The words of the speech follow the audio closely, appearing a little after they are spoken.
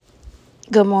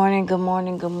Good morning, good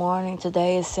morning, good morning.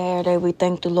 Today is Saturday. We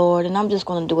thank the Lord. And I'm just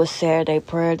going to do a Saturday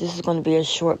prayer. This is going to be a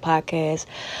short podcast.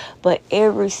 But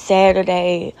every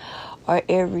Saturday or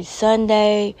every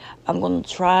Sunday, I'm going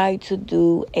to try to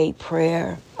do a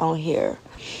prayer on here.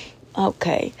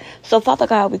 Okay, so Father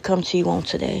God, we come to you on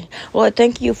today. Lord,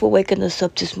 thank you for waking us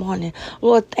up this morning.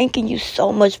 Lord, thanking you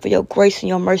so much for your grace and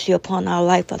your mercy upon our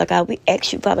life, Father God. We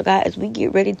ask you, Father God, as we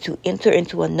get ready to enter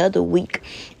into another week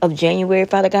of January,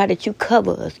 Father God, that you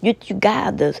cover us, you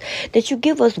guide us, that you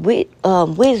give us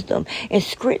wisdom and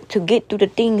strength to get through the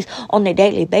things on a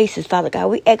daily basis, Father God.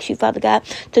 We ask you, Father God,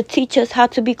 to teach us how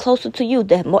to be closer to you,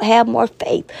 to have more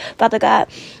faith, Father God,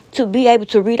 to be able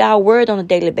to read our word on a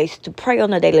daily basis, to pray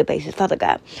on a daily basis, Father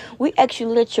God. We ask you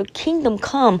to let your kingdom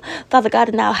come, Father God,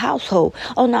 in our household,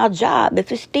 on our job.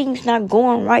 If it's things not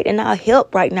going right in our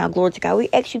health right now, glory to God, we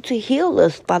ask you to heal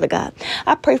us, Father God.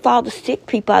 I pray for all the sick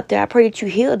people out there. I pray that you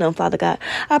heal them, Father God.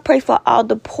 I pray for all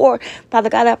the poor, Father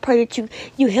God. I pray that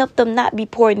you help them not be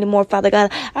poor anymore, Father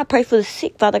God. I pray for the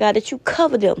sick, Father God, that you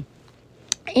cover them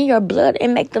in your blood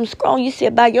and make them strong. You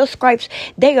said by your stripes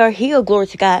they are healed, glory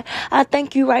to God. I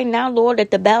thank you right now, Lord,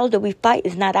 that the battles that we fight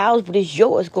is not ours, but it's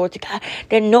yours, glory to God.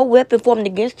 That no weapon formed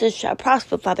against us shall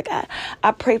prosper, Father God.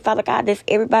 I pray, Father God, that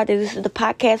everybody that listens to the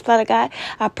podcast, Father God,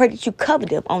 I pray that you cover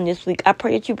them on this week. I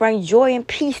pray that you bring joy and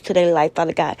peace to their life,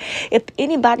 Father God. If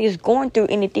anybody is going through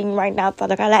anything right now,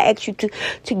 Father God, I ask you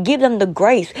to give them the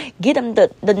grace, give them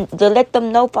the let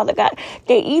them know, Father God,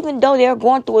 that even though they're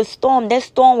going through a storm, that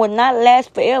storm will not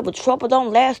last forever. Trouble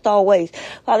don't last always.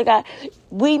 Father God,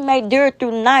 we may endure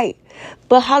through night,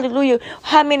 but hallelujah,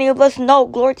 how many of us know,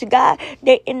 glory to God,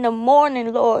 that in the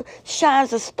morning, Lord,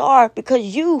 shines a star because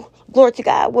you, glory to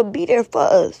God, will be there for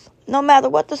us. No matter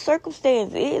what the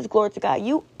circumstance is, glory to God,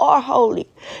 you are holy.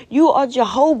 You are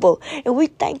Jehovah. And we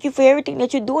thank you for everything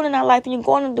that you're doing in our life and you're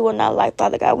going to do in our life,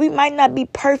 Father God. We might not be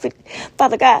perfect,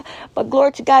 Father God, but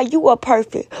glory to God, you are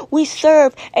perfect. We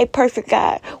serve a perfect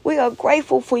God. We are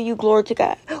grateful for you, glory to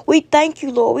God. We thank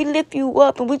you, Lord. We lift you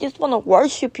up and we just want to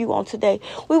worship you on today.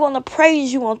 We want to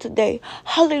praise you on today.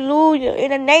 Hallelujah.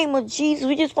 In the name of Jesus,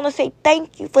 we just want to say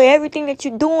thank you for everything that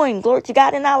you're doing, glory to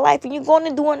God, in our life and you're going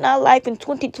to do in our life in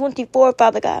 2024,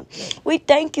 Father God. We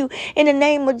thank you in the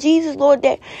name of Jesus, Lord,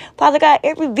 that, Father God,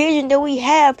 every vision that we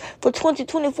have for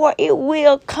 2024, it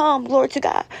will come, glory to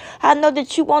God. I know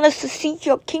that you want us to seek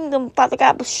your kingdom, Father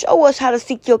God, but show us how to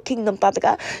seek your kingdom, Father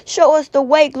God. Show us the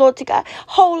way, glory to God.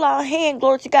 Hold our hand,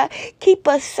 glory to God. Keep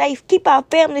us safe. Keep our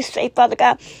families safe, Father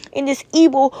God, in this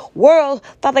evil world,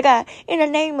 Father God. In the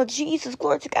name of Jesus,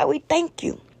 glory to God, we thank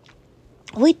you.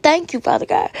 We thank you, Father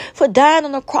God, for dying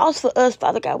on the cross for us,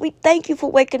 Father God. We thank you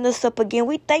for waking us up again.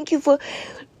 We thank you for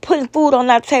putting food on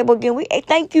our table again. We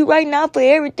thank you right now for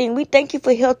everything. We thank you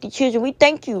for healthy children. We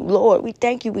thank you, Lord. We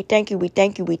thank you. We thank you. We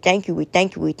thank you. We thank you. We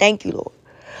thank you. We thank you, Lord.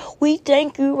 We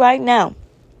thank you right now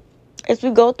as we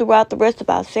go throughout the rest of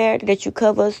our Saturday, that you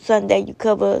cover us. Sunday, you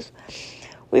cover us.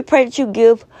 We pray that you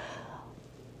give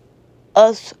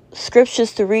us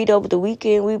scriptures to read over the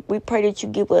weekend. We pray that you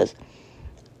give us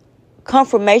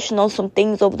confirmation on some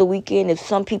things over the weekend if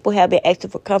some people have been asking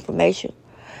for confirmation.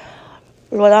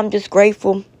 Lord, I'm just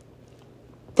grateful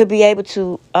to be able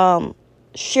to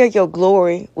share your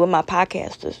glory with my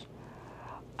podcasters.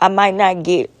 I might not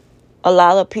get a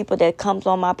lot of people that comes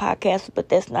on my podcast, but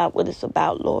that's not what it's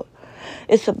about, Lord.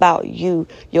 It's about you,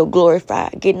 your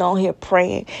glorified, getting on here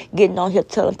praying, getting on here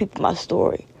telling people my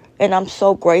story. And I'm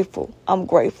so grateful. I'm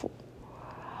grateful.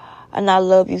 And I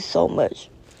love you so much.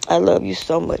 I love you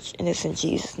so much. And it's in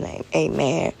Jesus' name.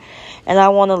 Amen. And I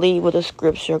want to leave with a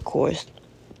scripture, of course.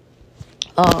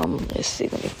 Let's see.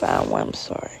 Let me find one. I'm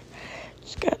sorry.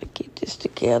 Just got to get this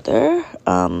together.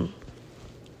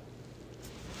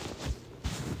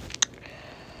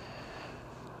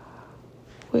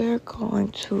 We're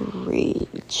going to read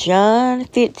John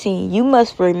 15. You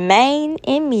must remain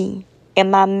in me, and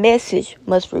my message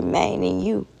must remain in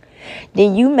you.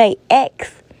 Then you may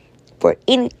ask for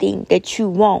anything that you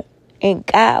want, and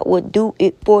God will do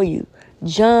it for you.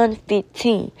 John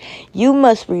 15. You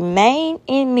must remain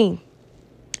in me,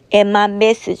 and my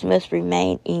message must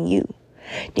remain in you.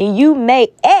 Then you may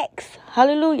ask,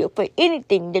 hallelujah, for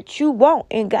anything that you want,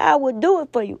 and God will do it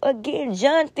for you. Again,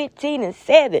 John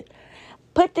 15:7.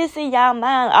 Put this in y'all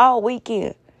mind all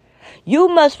weekend. You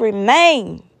must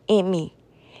remain in me,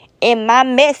 and my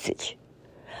message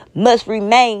must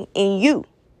remain in you.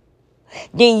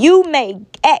 Then you may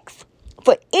ask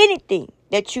for anything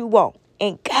that you want,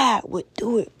 and God will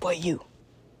do it for you.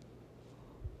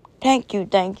 Thank you,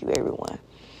 everyone.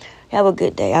 Have a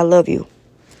good day. I love you.